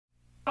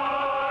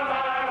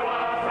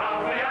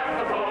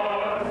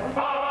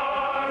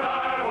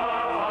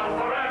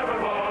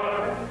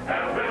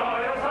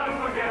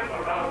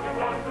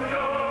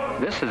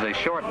This is a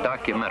short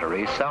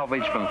documentary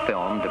salvaged from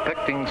film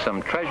depicting some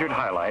treasured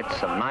highlights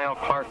of Nile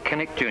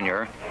Kinnick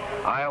Jr.,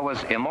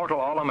 Iowa's immortal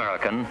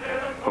All-American,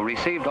 who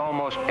received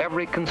almost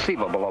every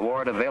conceivable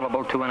award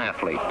available to an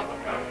athlete.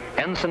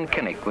 Ensign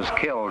Kinnick was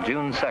killed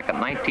June 2nd,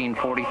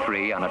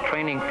 1943 on a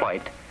training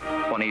flight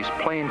when his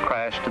plane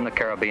crashed in the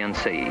Caribbean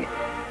Sea.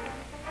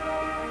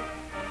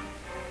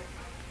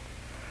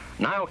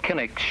 Nile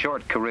Kinnick's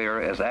short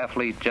career as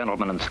athlete,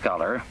 gentleman, and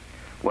scholar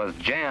was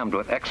jammed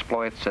with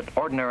exploits that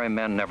ordinary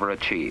men never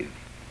achieve.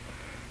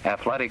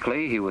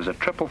 Athletically, he was a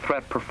triple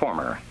threat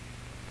performer.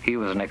 He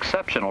was an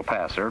exceptional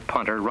passer,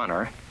 punter,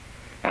 runner,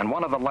 and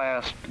one of the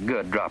last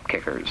good drop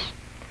kickers.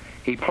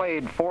 He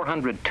played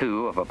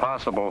 402 of a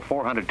possible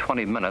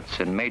 420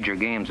 minutes in major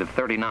games of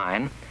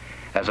 39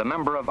 as a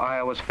member of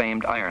Iowa's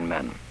famed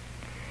Ironmen.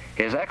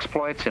 His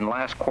exploits in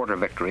last quarter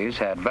victories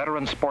had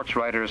veteran sports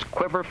writers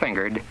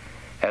quiver-fingered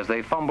as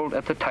they fumbled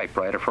at the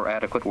typewriter for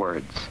adequate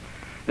words.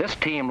 This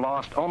team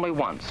lost only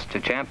once to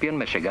champion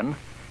Michigan,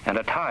 and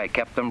a tie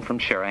kept them from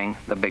sharing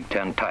the Big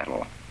Ten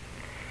title.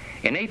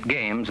 In 8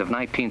 games of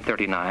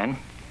 1939,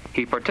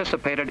 he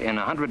participated in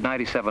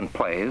 197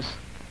 plays,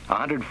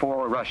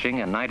 104 rushing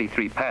and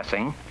 93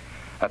 passing,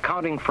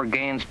 accounting for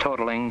gains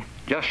totaling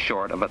just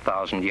short of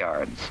 1,000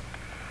 yards.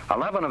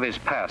 11 of his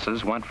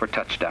passes went for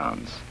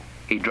touchdowns.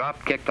 He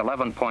drop-kicked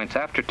 11 points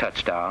after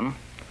touchdown,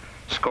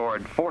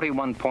 scored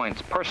 41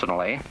 points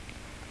personally,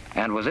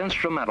 and was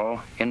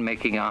instrumental in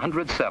making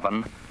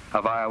 107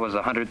 of Iowa's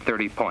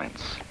 130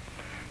 points.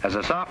 As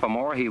a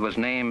sophomore, he was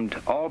named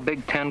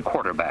All-Big Ten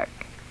quarterback.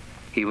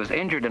 He was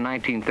injured in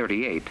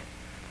 1938,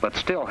 but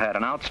still had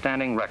an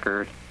outstanding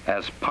record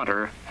as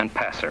punter and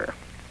passer.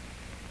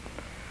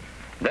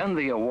 Then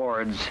the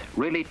awards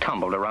really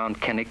tumbled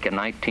around Kinnick in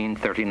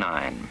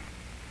 1939.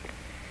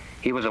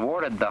 He was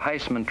awarded the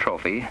Heisman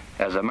Trophy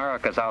as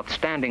America's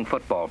outstanding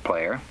football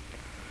player,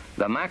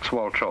 the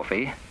Maxwell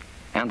Trophy,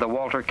 and the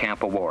Walter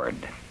Camp Award.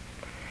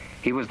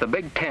 He was the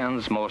Big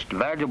Ten's most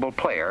valuable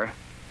player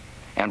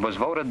and was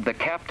voted the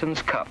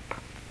Captain's Cup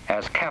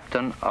as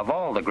captain of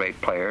all the great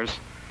players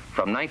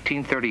from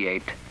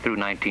 1938 through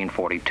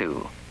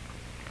 1942.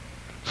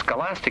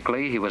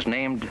 Scholastically, he was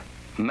named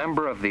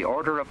member of the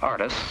Order of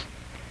Artists,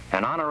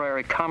 an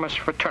honorary Commerce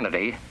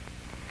fraternity,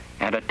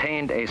 and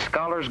attained a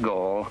scholar's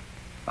goal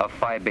of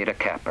Phi Beta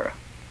Kappa.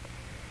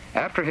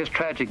 After his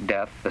tragic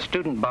death, the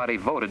student body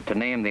voted to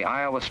name the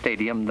Iowa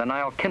Stadium the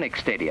Nile Kinnick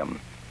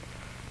Stadium,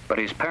 but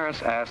his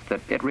parents asked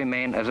that it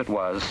remain as it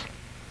was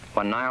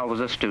when Nile was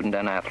a student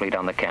and athlete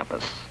on the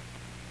campus.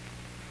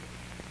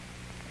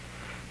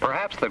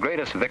 Perhaps the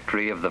greatest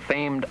victory of the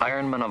famed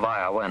Ironmen of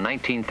Iowa in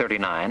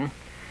 1939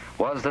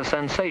 was the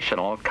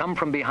sensational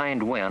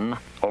come-from-behind win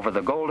over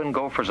the Golden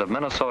Gophers of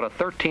Minnesota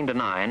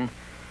 13-9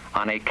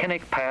 on a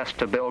Kinnick pass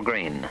to Bill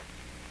Green.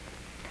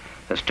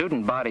 The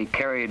student body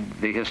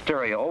carried the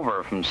hysteria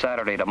over from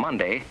Saturday to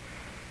Monday,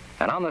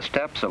 and on the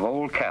steps of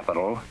Old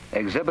Capitol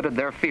exhibited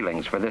their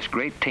feelings for this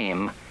great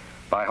team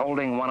by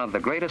holding one of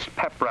the greatest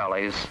pep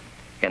rallies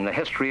in the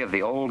history of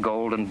the Old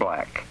Gold and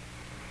Black.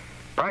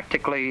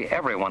 Practically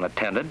everyone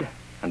attended,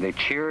 and they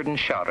cheered and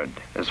shouted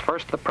as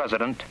first the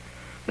president,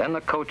 then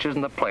the coaches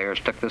and the players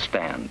took the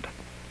stand.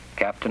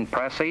 Captain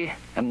Pressey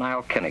and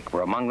Nile Kinnick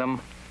were among them,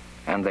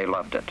 and they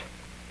loved it.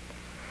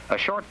 A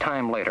short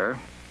time later,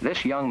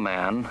 this young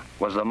man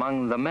was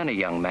among the many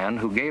young men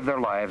who gave their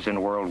lives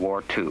in World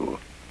War II.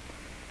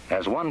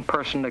 As one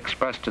person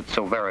expressed it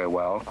so very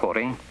well,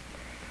 quoting,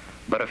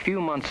 "But a few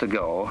months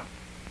ago,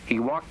 he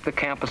walked the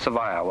campus of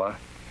Iowa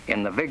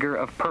in the vigor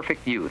of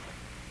perfect youth.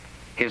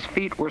 His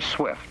feet were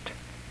swift,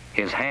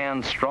 his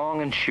hands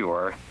strong and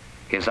sure,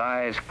 his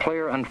eyes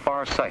clear and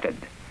far-sighted,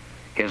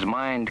 his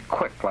mind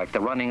quick like the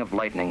running of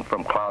lightning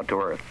from cloud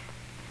to earth."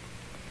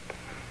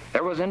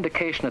 There was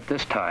indication at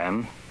this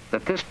time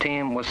that this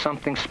team was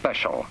something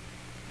special,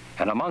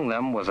 and among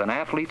them was an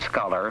athlete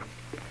scholar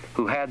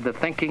who had the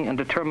thinking and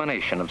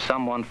determination of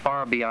someone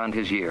far beyond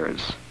his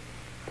years.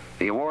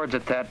 The awards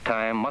at that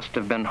time must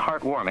have been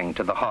heartwarming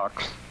to the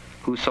Hawks,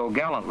 who so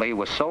gallantly,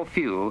 with so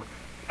few,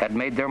 had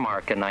made their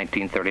mark in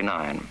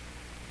 1939.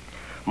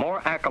 More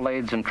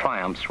accolades and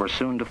triumphs were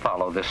soon to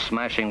follow this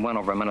smashing win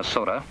over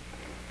Minnesota.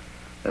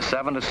 The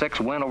 7-6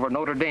 win over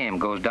Notre Dame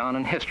goes down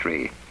in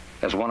history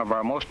as one of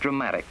our most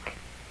dramatic,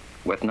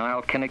 with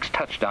Nile Kinnick's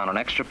touchdown and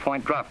extra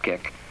point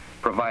dropkick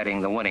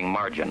providing the winning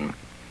margin.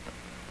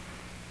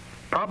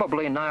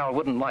 Probably Nile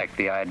wouldn't like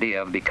the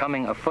idea of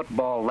becoming a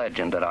football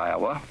legend at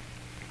Iowa.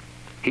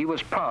 He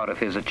was proud of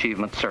his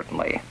achievement,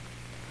 certainly,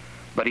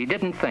 but he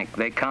didn't think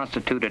they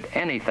constituted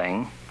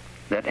anything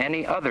that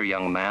any other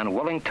young man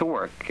willing to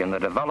work in the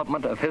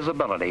development of his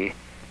ability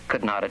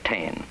could not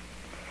attain.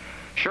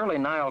 Surely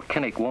Nile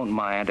Kinnick won't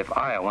mind if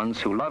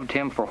Iowans who loved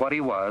him for what he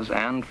was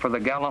and for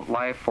the gallant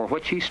life for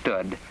which he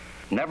stood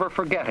never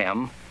forget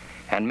him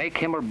and make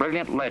him a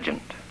brilliant legend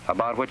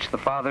about which the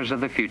fathers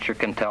of the future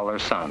can tell their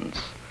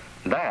sons.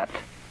 That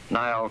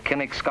Nile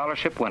Kinnick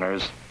scholarship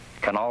winners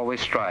can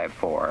always strive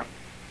for.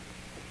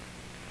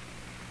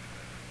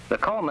 The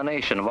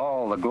culmination of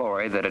all the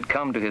glory that had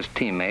come to his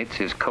teammates,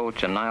 his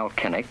coach, and Nile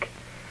Kinnick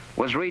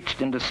was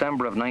reached in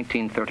December of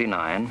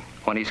 1939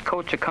 when his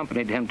coach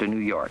accompanied him to New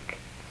York.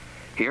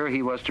 Here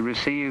he was to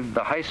receive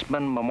the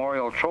Heisman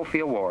Memorial Trophy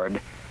Award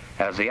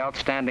as the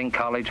outstanding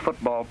college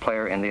football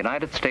player in the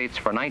United States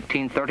for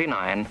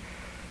 1939,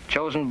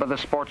 chosen by the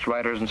sports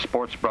writers and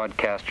sports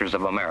broadcasters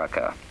of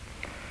America.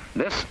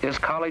 This is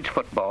college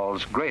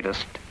football's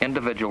greatest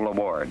individual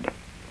award.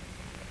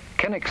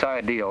 Kinnick's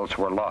ideals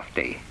were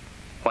lofty.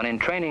 When in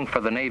training for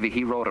the Navy,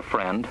 he wrote a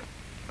friend,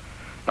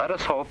 "Let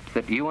us hope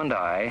that you and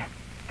I,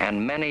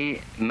 and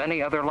many,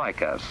 many other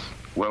like us,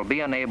 will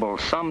be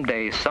enabled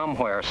someday,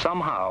 somewhere,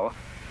 somehow,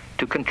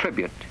 to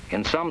contribute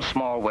in some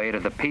small way to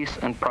the peace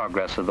and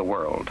progress of the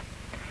world.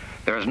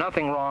 There is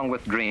nothing wrong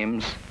with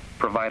dreams,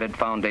 provided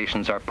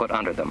foundations are put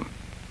under them."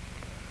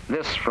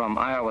 This from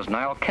Iowa's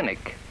Nile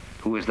Kinnick,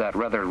 who is that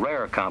rather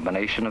rare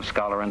combination of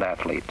scholar and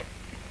athlete.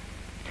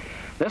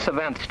 This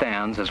event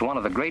stands as one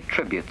of the great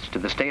tributes to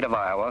the state of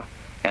Iowa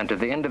and to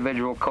the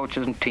individual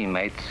coaches and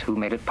teammates who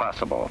made it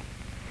possible.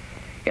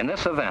 In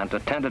this event,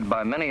 attended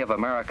by many of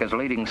America's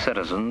leading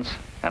citizens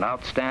and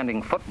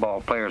outstanding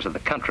football players of the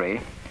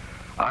country,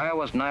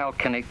 Iowa's Nile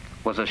Kinnick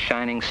was a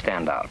shining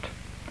standout.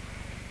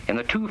 In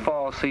the 2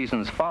 fall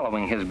seasons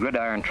following his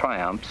gridiron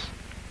triumphs,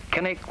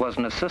 Kinnick was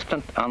an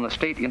assistant on the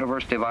State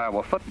University of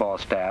Iowa football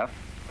staff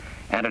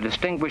and a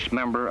distinguished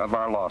member of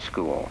our law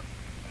school.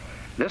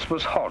 This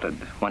was halted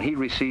when he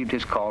received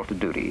his call to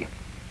duty.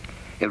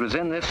 It was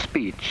in this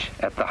speech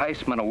at the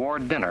Heisman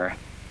Award dinner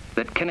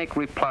that Kinnick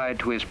replied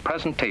to his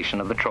presentation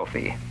of the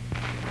trophy.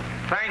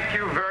 Thank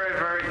you very,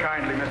 very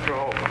kindly, Mr.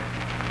 Hope.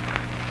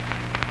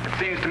 It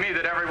seems to me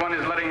that everyone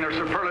is letting their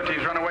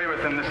superlatives run away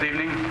with them this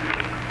evening,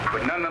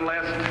 but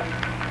nonetheless,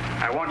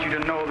 I want you to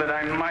know that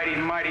I'm mighty,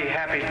 mighty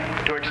happy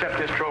to accept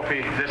this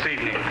trophy this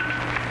evening.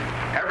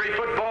 Every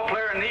football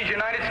player in these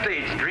United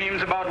States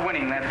dreams about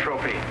winning that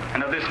trophy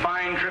and of this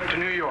fine trip to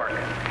New York.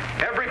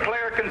 Every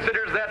player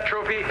considers that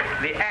trophy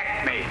the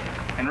acme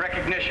in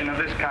recognition of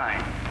this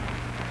kind.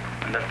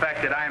 And the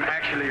fact that I'm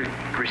actually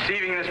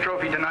receiving this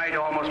trophy tonight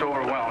almost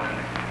overwhelms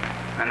me.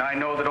 And I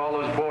know that all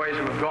those boys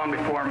who have gone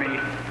before me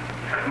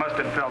must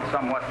have felt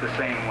somewhat the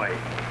same way.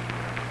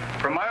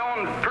 From my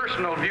own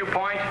personal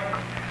viewpoint,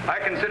 I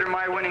consider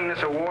my winning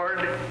this award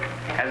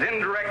as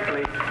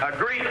indirectly a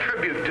great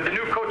tribute to the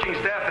new coaching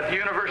staff at the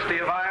University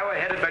of Iowa,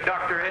 headed by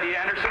Dr. Eddie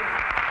Anderson,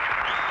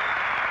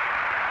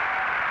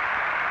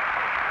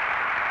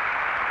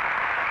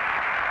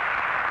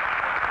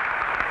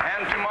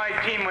 and to my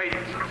teammates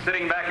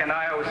sitting back in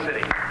Iowa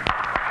City.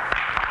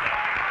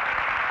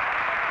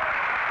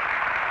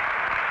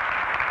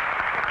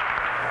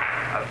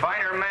 A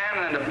finer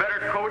man and a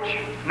better coach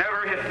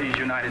never hit these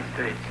United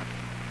States.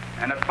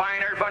 And a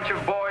finer bunch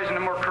of boys and a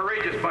more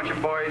courageous bunch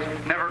of boys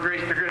never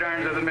graced the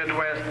gridirons of the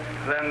Midwest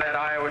than that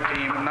Iowa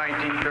team in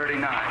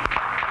 1939.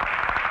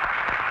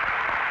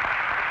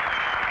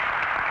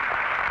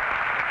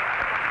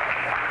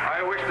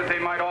 I wish that they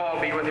might all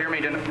be with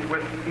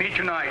me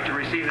tonight to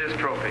receive this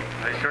trophy.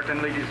 They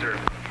certainly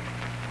deserve it.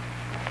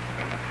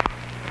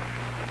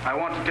 I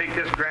want to take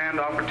this grand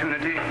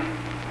opportunity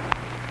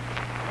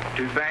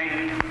to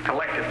thank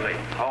collectively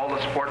all the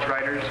sports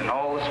writers and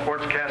all the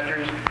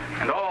sportscasters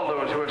and all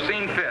those who have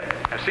seen fit,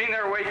 have seen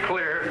their way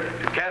clear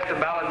to cast a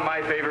ballot in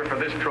my favor for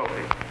this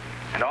trophy.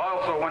 And I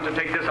also want to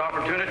take this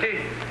opportunity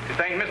to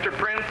thank Mr.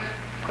 Prince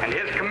and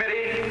his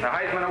committee, the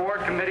Heisman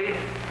Award Committee,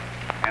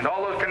 and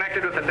all those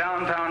connected with the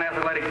Downtown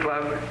Athletic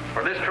Club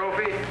for this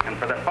trophy and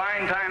for the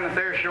fine time that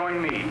they're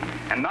showing me.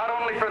 And not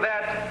only for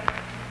that,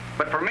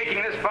 but for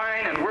making this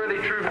fine and worthy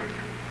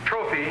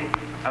trophy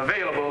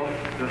available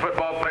to the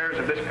football players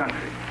of this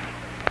country.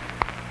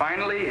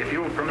 Finally, if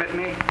you will permit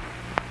me,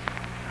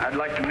 I'd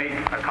like to make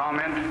a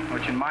comment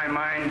which in my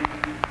mind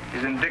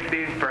is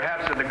indicative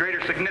perhaps of the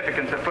greater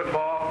significance of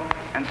football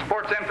and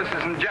sports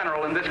emphasis in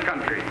general in this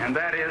country, and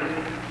that is,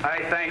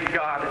 I thank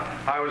God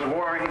I was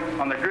warring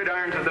on the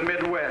gridirons of the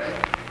Midwest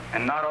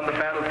and not on the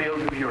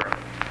battlefields of Europe.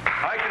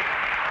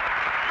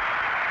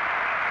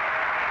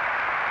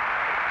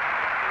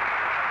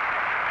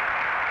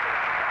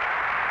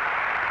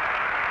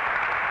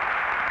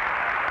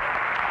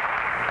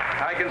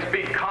 I can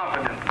speak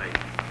confidently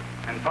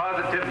and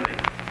positively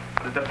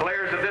that the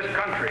players of this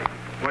country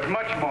would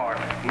much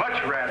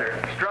rather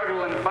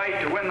struggle and fight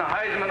to win the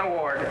Heisman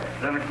Award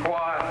than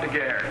croix de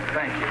guerre.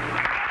 Thank you.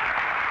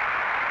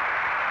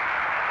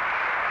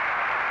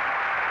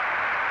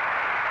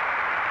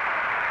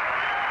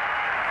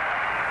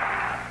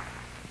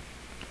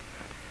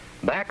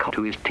 Back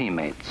to his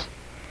teammates.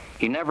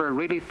 He never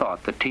really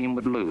thought the team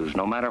would lose,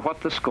 no matter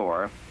what the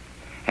score,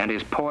 and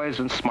his poise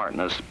and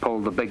smartness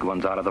pulled the big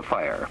ones out of the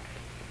fire.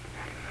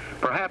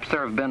 Perhaps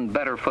there have been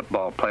better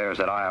football players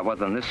at Iowa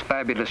than this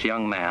fabulous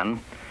young man,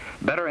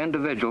 better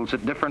individuals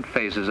at different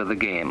phases of the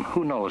game.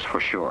 Who knows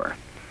for sure?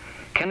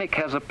 Kinnick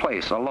has a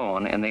place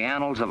alone in the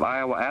annals of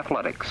Iowa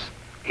athletics.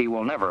 He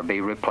will never be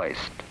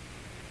replaced.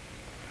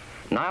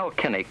 Nile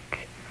Kinnick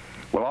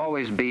will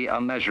always be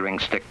a measuring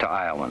stick to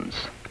Iowans.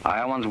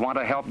 Iowans want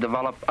to help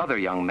develop other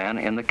young men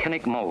in the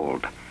Kinnick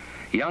mold,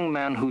 young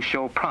men who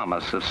show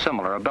promise of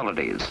similar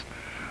abilities.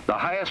 The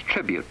highest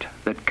tribute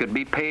that could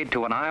be paid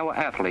to an Iowa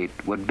athlete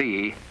would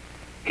be,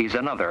 he's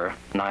another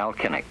Nile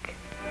Kinnick.